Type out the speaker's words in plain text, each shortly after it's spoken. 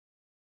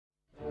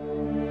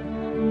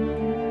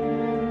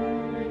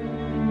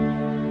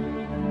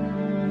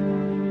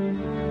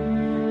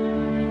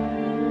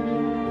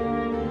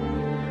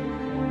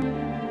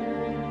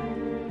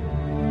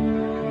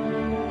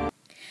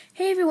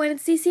everyone,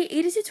 it's Stacey,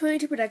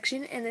 8222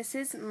 Production, and this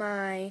is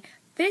my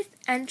 5th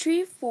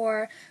entry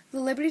for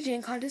the Liberty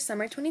Jane Contest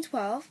Summer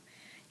 2012,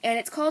 and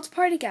it's called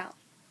Party Gal.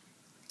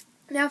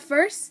 Now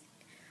first,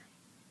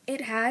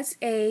 it has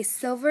a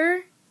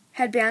silver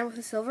headband with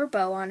a silver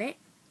bow on it.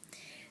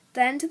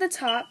 Then to the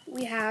top,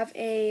 we have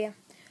a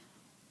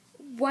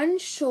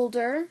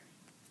one-shoulder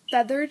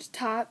feathered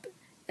top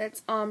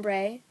that's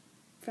ombre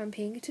from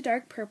pink to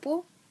dark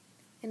purple,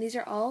 and these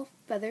are all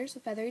feathers,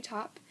 a feathery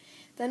top.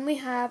 Then we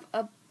have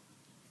a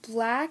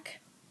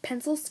black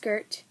pencil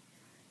skirt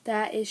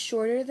that is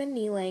shorter than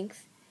knee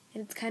length,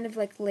 and it's kind of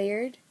like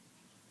layered.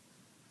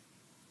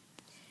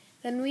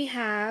 Then we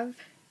have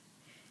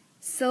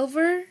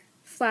silver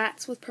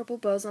flats with purple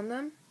bows on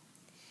them,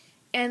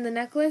 and the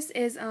necklace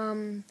is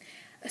a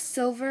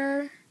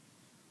silver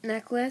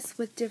necklace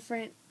with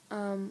different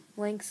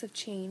lengths of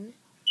chain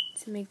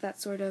to make that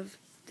sort of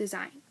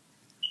design.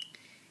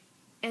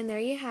 And there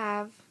you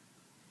have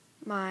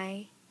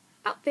my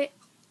outfit.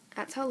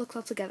 That's how it looks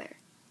all together.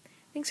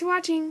 Thanks for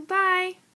watching. Bye!